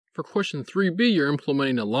For question 3b, you're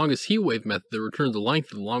implementing a longestHeatWave method that returns the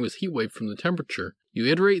length of the longest heat wave from the temperature. You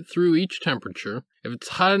iterate through each temperature. If it's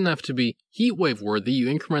hot enough to be heatwave worthy, you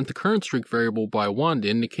increment the current streak variable by 1 to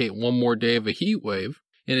indicate one more day of a heat wave.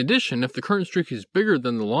 In addition, if the current streak is bigger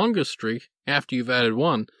than the longest streak after you've added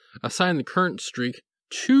 1, assign the current streak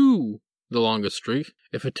to the longest streak.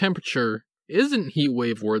 If a temperature isn't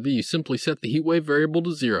heatwave worthy, you simply set the heatwave variable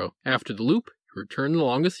to 0. After the loop, return the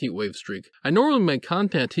longest heatwave streak. I normally make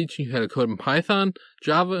content teaching you how to code in Python,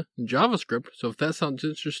 Java, and JavaScript, so if that sounds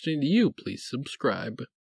interesting to you, please subscribe.